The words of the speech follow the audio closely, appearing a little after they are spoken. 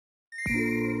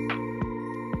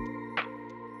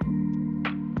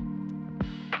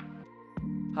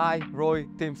Hi, Roy,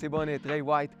 Tim Siboni at Ray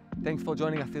White. Thanks for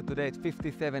joining us here today at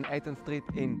 57 Eton Street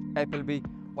in Appleby.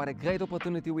 What a great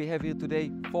opportunity we have here today.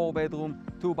 4 bedroom,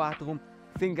 2 bathroom,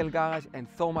 single garage and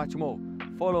so much more.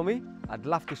 Follow me, I'd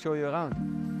love to show you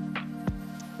around.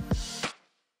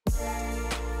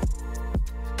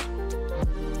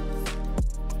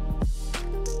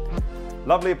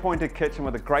 Lovely appointed kitchen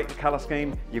with a great colour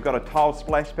scheme. You've got a tile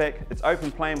splashback. It's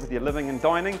open plan with your living and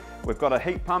dining. We've got a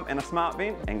heat pump and a smart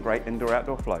vent and great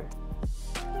indoor-outdoor flow.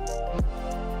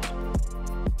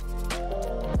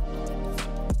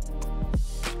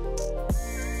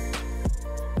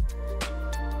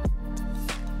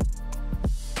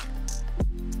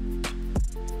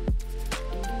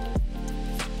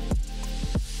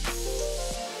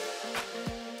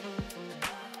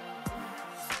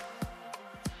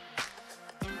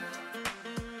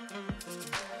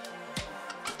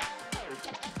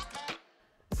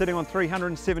 Sitting on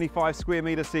 375 square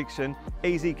metre section,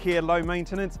 easy care, low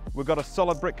maintenance. We've got a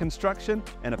solid brick construction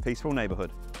and a peaceful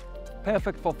neighbourhood.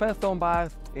 Perfect for first home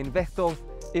buyers, investors,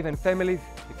 even families.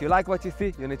 If you like what you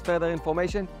see, you need further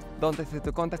information, don't hesitate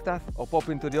to contact us or pop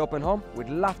into the open home. We'd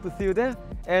love to see you there.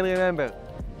 And remember,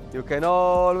 you can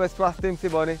always trust Tim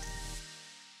Siboni.